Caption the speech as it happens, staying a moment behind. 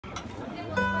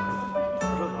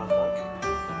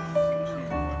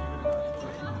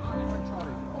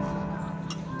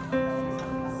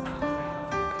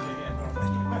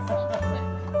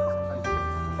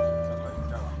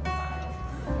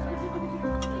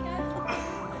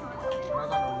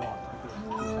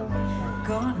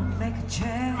gonna make a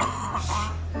change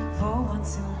for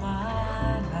once in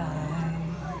my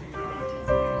life.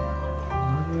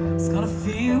 It's gonna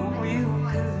feel real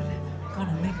good,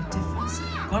 gonna make a difference,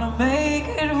 gonna make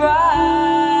it right.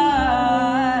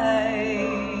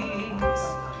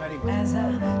 As I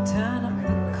turn up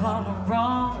the collar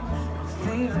on my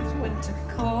favorite winter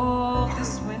coat,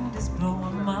 this wind is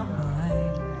blowing my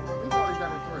mind.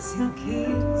 See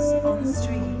kids on the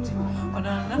street with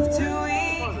enough to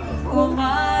eat. Who am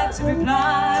I to be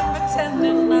blind,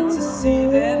 pretending not to see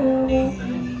their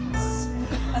needs?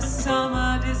 A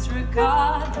summer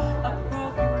disregard, a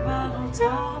broken bottle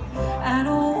top, and a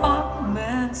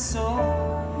one-man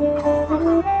soul.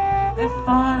 They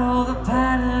follow the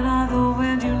pattern of the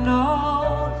wind, you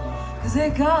know, 'cause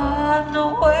they got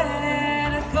nowhere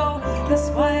to go. That's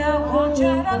why I want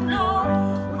you to know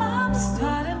I'm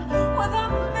starting with a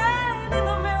man in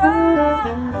the mirror.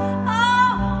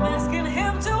 I'm asking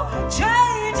him to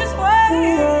change his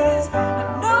ways. And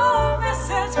no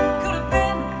message could have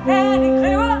been any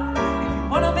clearer. If you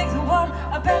want to make the world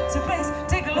a better place,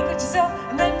 take a look at yourself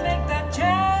and then make that change.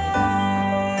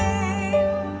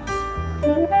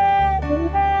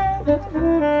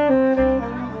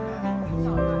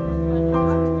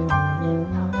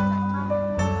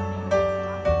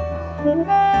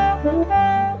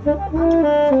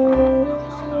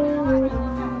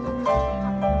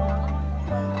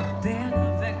 Been a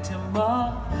victim of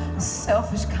a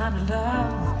selfish kind of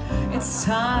love. It's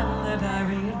time that I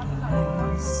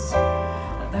realize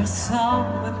that there's some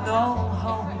with no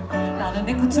home, not a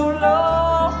nickel too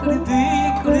low. Could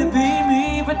it be me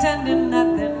pretending that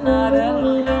they're not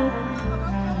alone?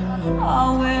 Oh,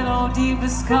 well, oh, deep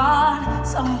scarred,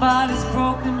 somebody's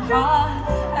broken heart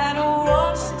and a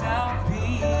washed out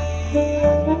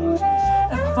beach.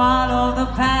 Follow the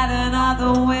pattern of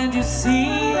the wind, you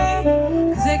see,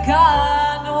 'cause they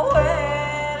got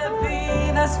nowhere to be.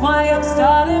 That's why I'm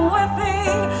starting with me.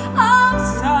 I'm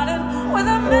starting with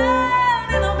a man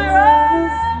in the mirror.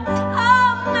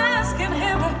 I'm asking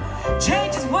him to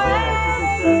change his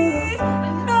ways.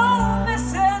 And no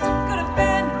message could have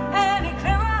been any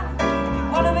clearer. If you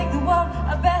want to make the world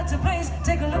a better place,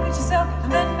 take a look at yourself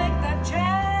and then make that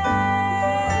change.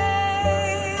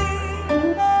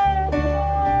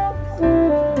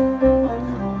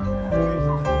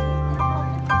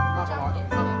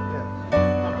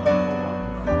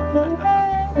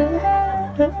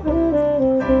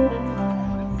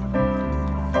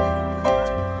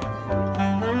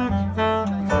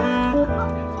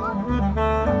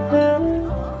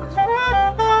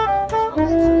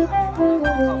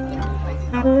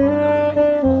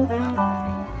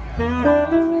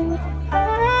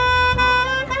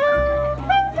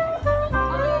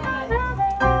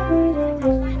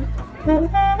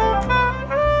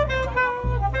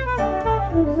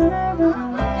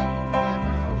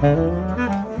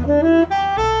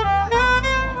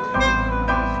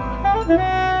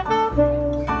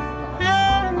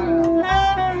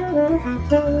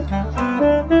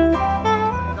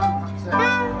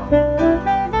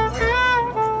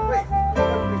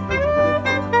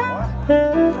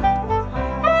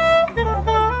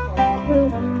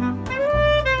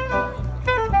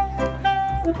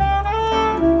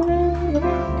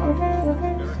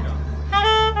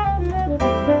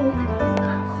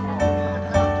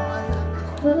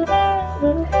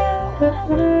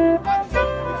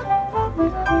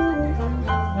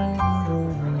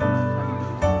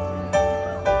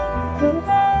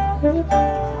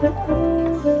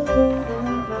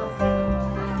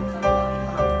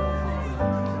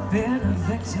 Been a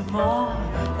victim of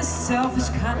a selfish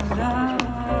kind of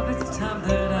love. It's time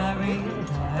that I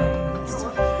realized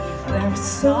there is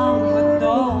some with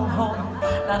no home,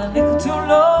 not a nickel too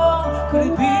low. Could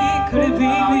it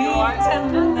be me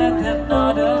pretending that they're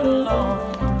not alone?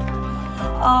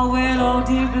 Oh, well, oh,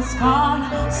 deep is gone,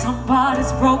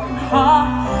 somebody's broken heart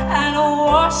and a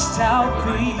washed out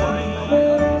beach.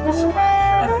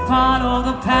 And follow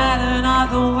the pattern of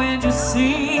the wind, you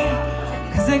see,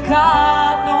 'cause they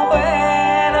got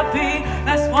nowhere to be.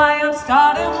 That's why I'm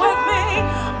starting with me.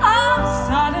 I'm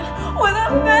starting with a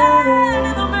man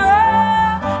in the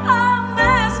mirror. I'm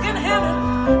asking him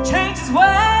to change his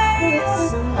ways.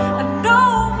 And no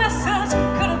message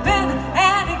could have been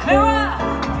any clearer.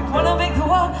 If you want to make the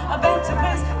world a better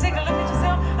place, take a look at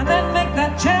yourself and then make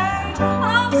that change.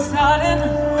 I'm starting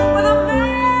with a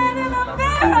man in the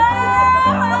mirror.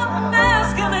 I'm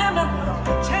asking him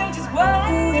to change his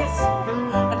ways.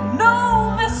 And no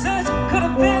message could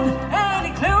have been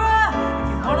any clearer. If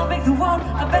you want to make the world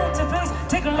a better place,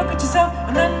 take a look at yourself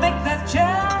and then make that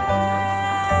change.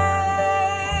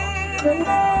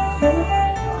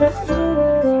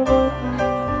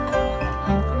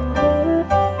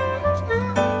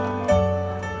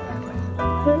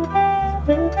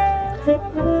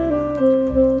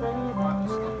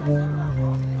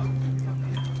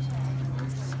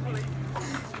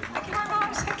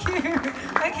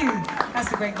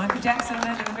 the great Michael Jackson and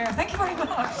Andy Staples. Thank you very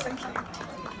much. Thank you.